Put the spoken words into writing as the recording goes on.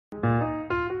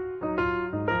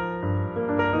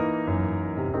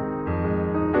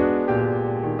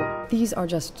These are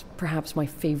just perhaps my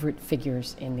favorite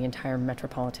figures in the entire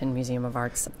Metropolitan Museum of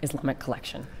Art's Islamic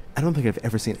collection. I don't think I've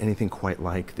ever seen anything quite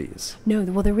like these. No,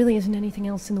 well, there really isn't anything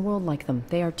else in the world like them.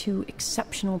 They are two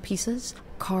exceptional pieces,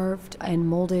 carved and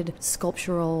molded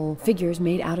sculptural figures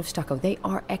made out of stucco. They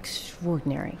are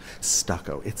extraordinary.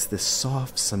 Stucco, it's this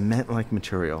soft, cement-like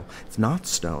material. It's not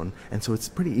stone, and so it's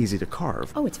pretty easy to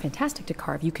carve. Oh, it's fantastic to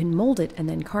carve. You can mold it and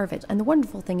then carve it. And the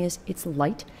wonderful thing is it's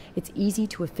light, it's easy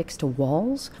to affix to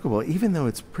walls. Well, even though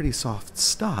it's pretty soft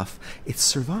stuff, it's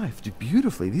survived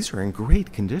beautifully. These are in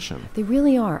great condition. They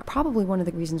really are. Probably one of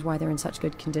the reasons why they're in such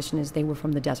good condition is they were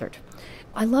from the desert.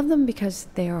 I love them because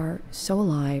they are so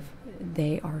alive.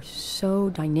 They are so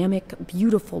dynamic,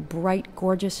 beautiful, bright,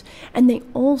 gorgeous, and they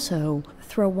also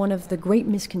throw one of the great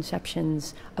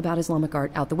misconceptions about Islamic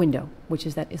art out the window, which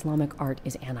is that Islamic art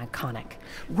is aniconic.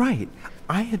 Right.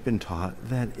 I had been taught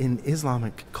that in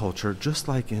Islamic culture, just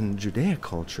like in Judaic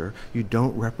culture, you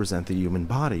don't represent the human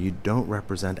body. You don't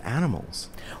represent animals.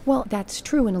 Well, that's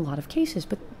true in a lot of cases,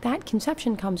 but that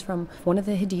conception comes from one of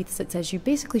the hadiths that says you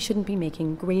basically shouldn't be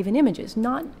making graven images,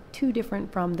 not too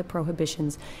different from the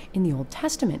prohibitions in the Old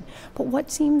Testament. But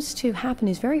what seems to happen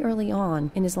is very early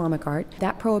on in Islamic art,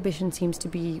 that prohibition seems to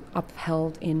be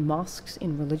upheld in mosques,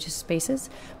 in religious spaces,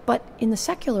 but in the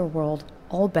secular world,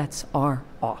 all bets are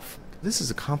off. This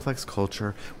is a complex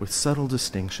culture with subtle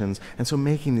distinctions, and so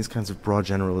making these kinds of broad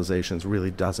generalizations really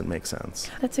doesn't make sense.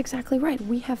 That's exactly right.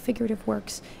 We have figurative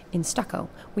works in stucco.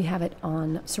 We have it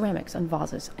on ceramics, on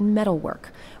vases, and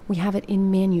metalwork. We have it in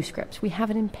manuscripts. We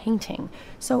have it in painting.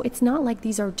 So it's not like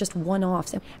these are just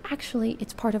one-offs. Actually,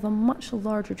 it's part of a much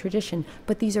larger tradition,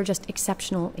 but these are just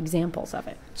exceptional examples of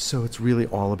it. So it's really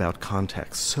all about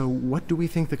context. So what do we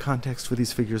think the context for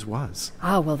these figures was?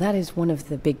 Well, that is one of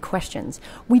the big questions.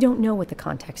 We don't know what the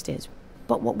context is,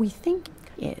 but what we think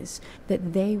is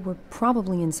that they were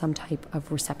probably in some type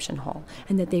of reception hall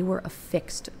and that they were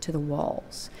affixed to the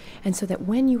walls. And so that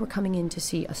when you were coming in to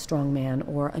see a strong man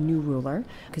or a new ruler,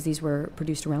 because these were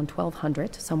produced around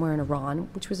 1200, somewhere in Iran,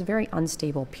 which was a very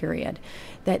unstable period,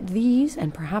 that these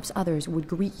and perhaps others would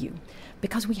greet you.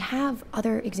 Because we have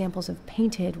other examples of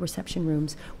painted reception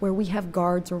rooms where we have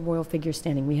guards or royal figures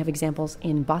standing. We have examples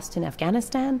in Bust in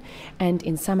Afghanistan and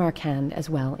in Samarkand as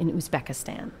well in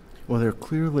Uzbekistan. Well, they're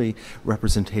clearly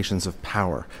representations of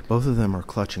power. Both of them are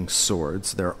clutching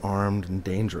swords. They're armed and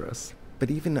dangerous.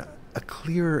 But even a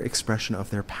clearer expression of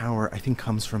their power, I think,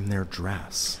 comes from their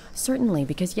dress. Certainly,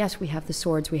 because yes, we have the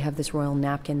swords, we have this royal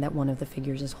napkin that one of the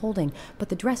figures is holding, but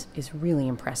the dress is really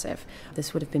impressive.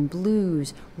 This would have been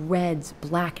blues, reds,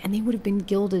 black, and they would have been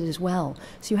gilded as well.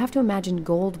 So you have to imagine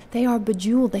gold. They are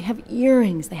bejeweled, they have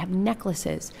earrings, they have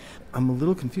necklaces. I'm a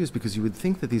little confused because you would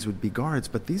think that these would be guards,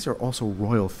 but these are also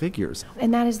royal figures.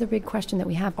 And that is the big question that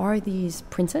we have. Are these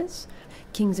princes?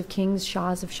 Kings of kings,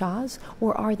 shahs of shahs,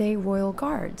 or are they royal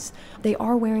guards? They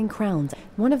are wearing crowns.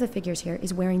 One of the figures here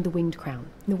is wearing the winged crown.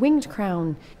 The winged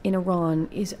crown in Iran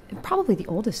is probably the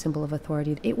oldest symbol of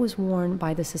authority. It was worn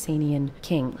by the Sasanian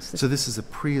kings. So this is a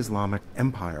pre-Islamic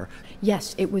empire.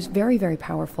 Yes, it was very, very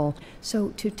powerful. So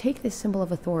to take this symbol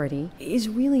of authority is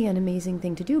really an amazing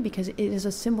thing to do because it is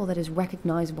a symbol that is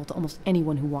recognizable to almost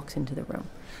anyone who walks into the room.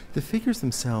 The figures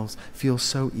themselves feel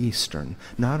so Eastern,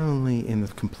 not only in the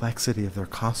complexity of their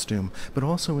costume, but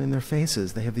also in their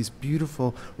faces. They have these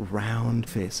beautiful, round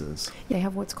faces. They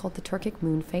have what's called the Turkic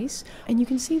moon face, and you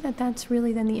can see that that's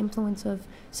really then the influence of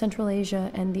Central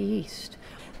Asia and the East.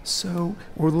 So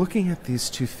we're looking at these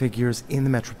two figures in the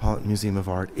Metropolitan Museum of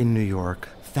Art in New York,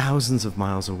 thousands of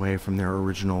miles away from their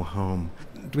original home.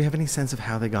 Do we have any sense of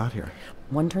how they got here?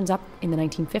 One turns up in the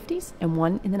 1950s and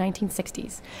one in the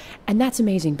 1960s. And that's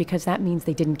amazing because that means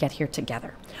they didn't get here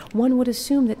together. One would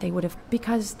assume that they would have,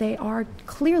 because they are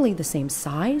clearly the same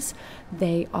size,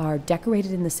 they are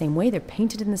decorated in the same way, they're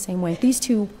painted in the same way. These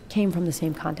two came from the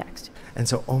same context. And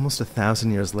so almost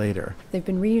 1,000 years later, they've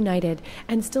been reunited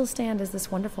and still stand as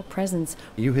this wonderful presence.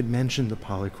 You had mentioned the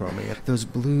polychromy. Those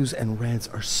blues and reds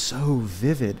are so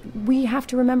vivid. We have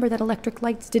to remember that electric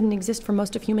lights didn't exist for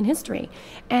most of human history.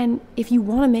 And if you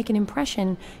want to make an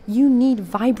impression, you need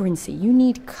vibrancy, you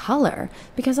need color,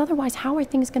 because otherwise how are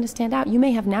things going to stand out? You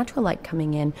may have natural light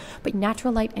coming in, but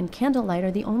natural light and candlelight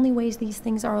are the only ways these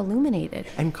things are illuminated.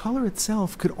 And color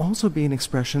itself could also be an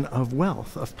expression of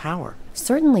wealth, of power.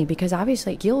 Certainly, because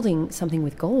obviously gilding something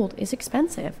with gold is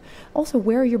expensive. Also,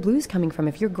 where are your blues coming from?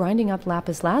 If you're grinding up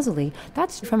lapis lazuli,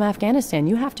 that's from Afghanistan.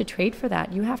 You have to trade for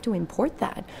that. You have to import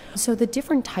that. So the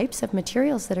different types of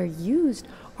materials that are used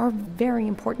are very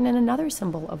important and another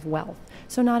symbol of wealth.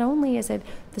 So not only is it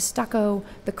the stucco,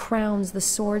 the crowns, the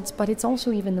swords, but it's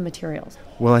also even the materials.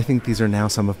 Well, I think these are now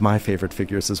some of my favorite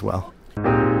figures as well.